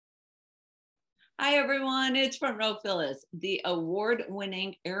Hi, everyone. It's Front Row Phyllis. The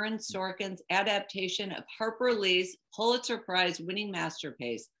award-winning Aaron Sorkin's adaptation of Harper Lee's Pulitzer Prize-winning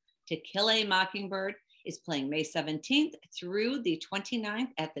masterpiece, To Kill a Mockingbird, is playing May 17th through the 29th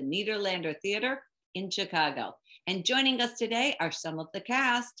at the Nederlander Theater in Chicago. And joining us today are some of the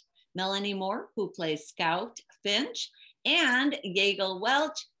cast: Melanie Moore, who plays Scout Finch, and Yaegel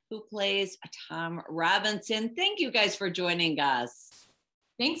Welch, who plays Tom Robinson. Thank you guys for joining us.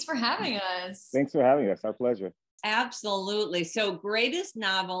 Thanks for having us. Thanks for having us. Our pleasure. Absolutely. So, greatest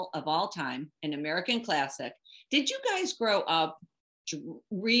novel of all time, an American classic. Did you guys grow up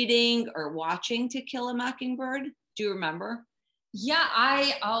reading or watching To Kill a Mockingbird? Do you remember? Yeah,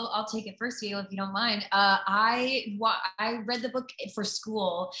 I'll take it first, Yael, if you don't mind. I read the book for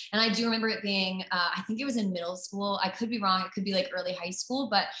school, and I do remember it being, I think it was in middle school. I could be wrong. It could be like early high school,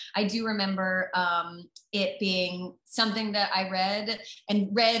 but I do remember it being something that I read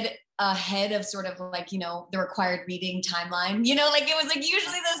ahead of sort of like, you know, the required reading timeline, you know, like it was like,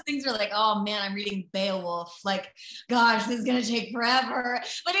 usually those things were like, oh man, I'm reading Beowulf. Like, gosh, this is going to take forever.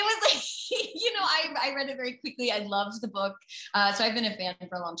 But it was like, you know, I read it very quickly. I loved the book. So I've been a fan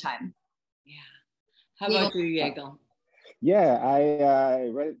for a long time. Yeah. How about you, Yaegel? Yeah, I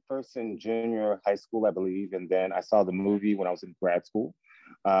read it first in junior high school, I believe. And then I saw the movie when I was in grad school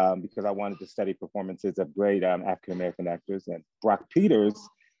because I wanted to study performances of great African-American actors. And Brock Peters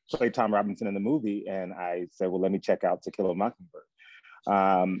played Tom Robinson in the movie, and I said, well, let me check out To Kill a Mockingbird.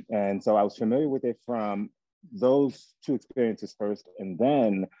 And so I was familiar with it from those two experiences first, and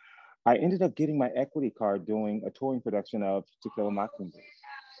then I ended up getting my equity card doing a touring production of To Kill a Mockingbird.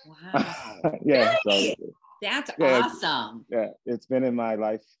 Wow. Yeah, really? So, that's awesome. It's been in my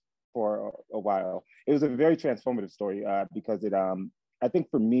life for a while. It was a very transformative story because it, I think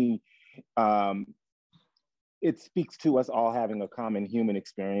for me, it speaks to us all having a common human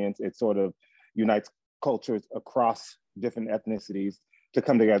experience. It sort of unites cultures across different ethnicities to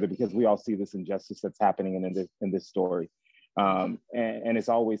come together because we all see this injustice that's happening in this story. And it's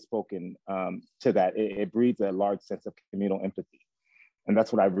always spoken to that. It breeds a large sense of communal empathy. And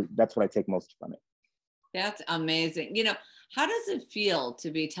that's what I take most from it. That's amazing. You know, how does it feel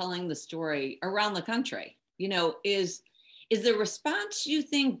to be telling the story around the country? You know, is the response, you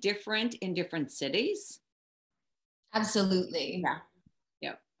think, different in different cities? Absolutely.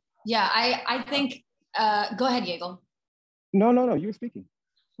 Yeah. Yeah, I think, go ahead, Yaegel. No, you were speaking.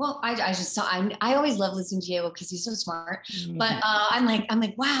 Well, I just saw, I always love listening to Yaegel because he's so smart, but I'm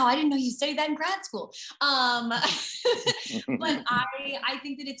like, wow, I didn't know you studied that in grad school. But I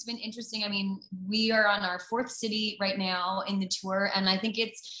think that it's been interesting. I mean, we are on our 4th city right now in the tour. And I think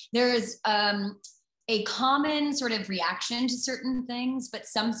there's a common sort of reaction to certain things, but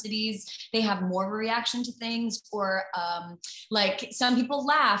some cities, they have more of a reaction to things, or like some people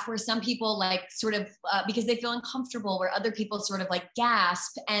laugh, or some people like sort of because they feel uncomfortable, where other people sort of like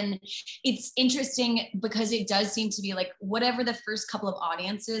gasp. And it's interesting because it does seem to be like whatever the first couple of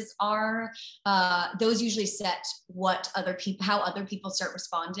audiences are, those usually set how other people start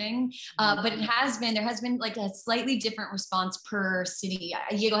responding. But there has been like a slightly different response per city.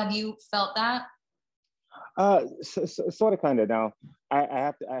 Yaegel, have you felt that? Sort of, kind of. Now, I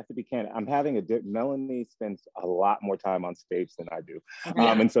have to be candid. I'm having Melanie spends a lot more time on stage than I do,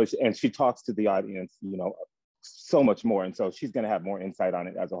 and so she talks to the audience, you know, so much more, and so she's going to have more insight on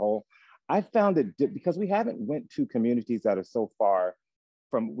it as a whole. I found it because we haven't went to communities that are so far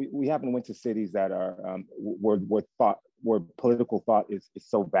from. We haven't went to cities that are where political thought is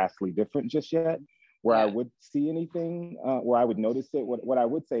so vastly different just yet. Where I would see anything, where I would notice it. What I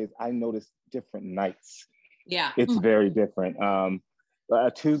would say is I noticed different nights. Yeah. It's very different. A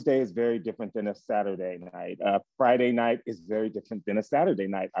Tuesday is very different than a Saturday night. Friday night is very different than a Saturday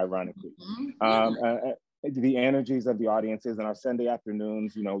night, ironically. The energies of the audiences in our Sunday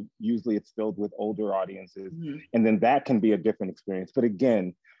afternoons, you know, usually it's filled with older audiences. And then that can be a different experience. But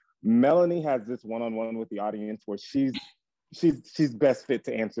again, Melanie has this one-on-one with the audience where she's best fit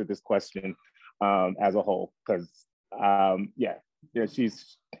to answer this question as a whole, because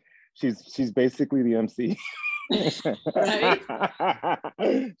she's basically the MC. Right.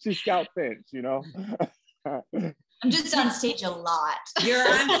 She's Scout Finch, you know. I'm just on stage a lot. You're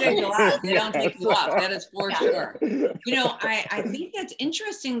on stage a lot. They don't take you off. That is for sure. You know, I think that's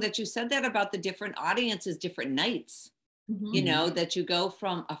interesting that you said that about the different audiences, different nights. You know, that you go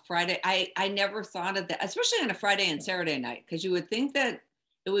from a Friday. I never thought of that, especially on a Friday and Saturday night, because you would think that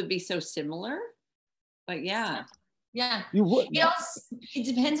it would be so similar. But yeah. Yeah. You wouldn't. It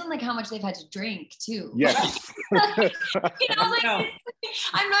depends on like how much they've had to drink too. Yes. Like,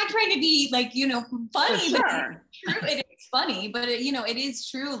 I'm not trying to be like, funny, sure. but it's true. It is funny, but it is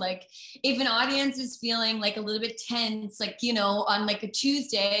true. Like if an audience is feeling like a little bit tense, like, on like a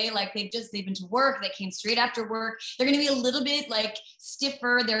Tuesday, like they've been to work, they came straight after work, they're going to be a little bit like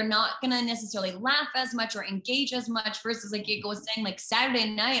stiffer. They're not going to necessarily laugh as much or engage as much versus like Giga was saying, like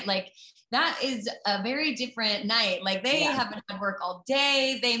Saturday night, like that is a very different night. Like they haven't had work all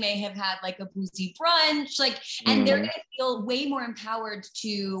day. They may have had like a boozy brunch, like, and they're going to feel way more empowered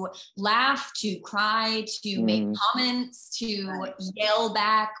to laugh, to cry, to make comments, to yell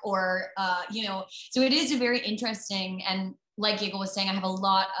back, or, so it is a very interesting, and like Giga was saying, I have a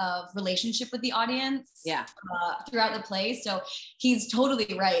lot of relationship with the audience throughout the play. So he's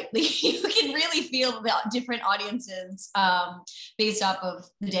totally right. Like, you can really feel about different audiences based off of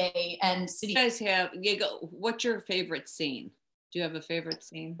the day and city. You guys have, Giga, what's your favorite scene? Do you have a favorite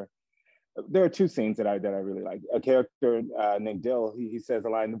scene? There are two scenes that I really like. A character named Dill, he says a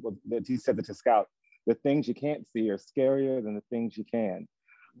line that he said to Scout, "The things you can't see are scarier than the things you can."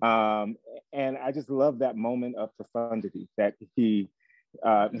 And I just love that moment of profundity that he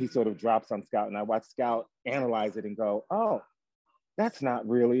sort of drops on Scout, and I watch Scout analyze it and go, "Oh, that's not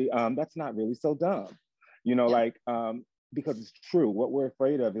really so dumb," because it's true. What we're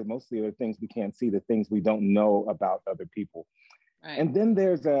afraid of is mostly the things we can't see, the things we don't know about other people. Right. And then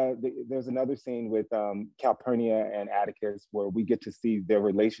there's another scene with Calpurnia and Atticus where we get to see their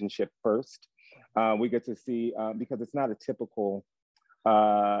relationship first. We get to see, because it's not a typical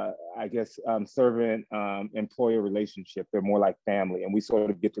servant employer relationship. They're more like family, and we sort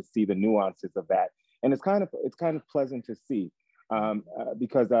of get to see the nuances of that. And it's kind of pleasant to see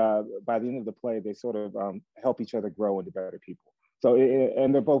because by the end of the play, they sort of help each other grow into better people. So,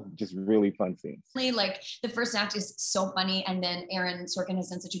 and they're both just really fun scenes. Like the first act is so funny, and then Aaron Sorkin has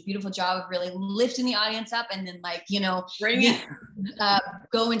done such a beautiful job of really lifting the audience up, and then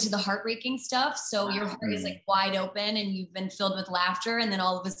go into the heartbreaking stuff. So your heart is like wide open, and you've been filled with laughter, and then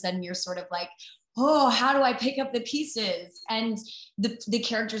all of a sudden you're sort of like, oh, how do I pick up the pieces? And the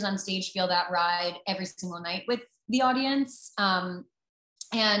characters on stage feel that ride every single night with the audience.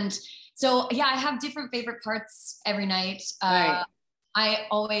 And so, I have different favorite parts every night. Right. I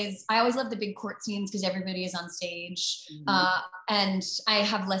always love the big court scenes because everybody is on stage, and I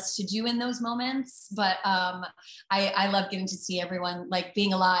have less to do in those moments. But I love getting to see everyone like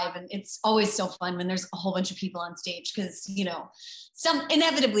being alive, and it's always so fun when there's a whole bunch of people on stage because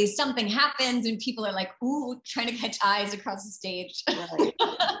inevitably something happens and people are like, ooh, trying to catch eyes across the stage. Right.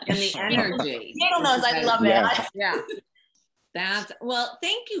 And the energy. Daniel knows I love that. Yeah. Well,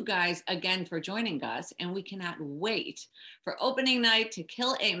 thank you guys again for joining us, and we cannot wait for opening night. To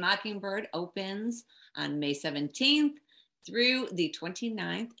Kill a Mockingbird opens on May 17th through the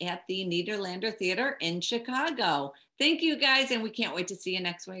 29th at the Nederlander Theater in Chicago. Thank you guys, and we can't wait to see you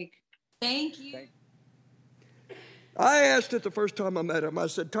next week. Thank you. I asked it the first time I met him. I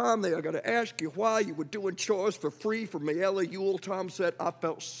said, "Tom, I got to ask you why you were doing chores for free for Miella Ewell." Tom said, "I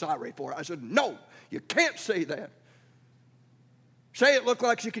felt sorry for her." I said, "No, you can't say that. Say it looked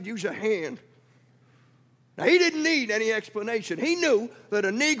like she could use a hand." Now, he didn't need any explanation. He knew that a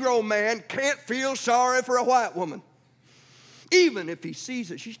Negro man can't feel sorry for a white woman, even if he sees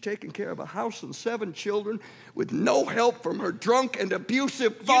that she's taking care of a house and 7 children with no help from her drunk and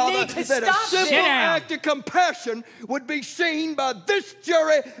abusive father, that a simple act of compassion would be seen by this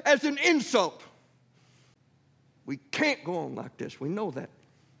jury as an insult. We can't go on like this. We know that.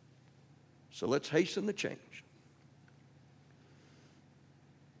 So let's hasten the change.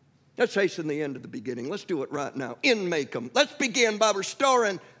 Let's hasten the end of the beginning. Let's do it right now in Macomb. Let's begin by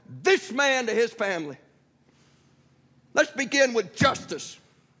restoring this man to his family. Let's begin with justice.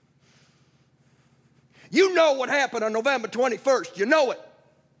 You know what happened on November 21st. You know it.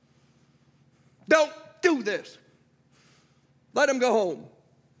 Don't do this. Let him go home.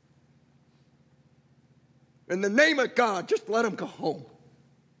 In the name of God, just let him go home.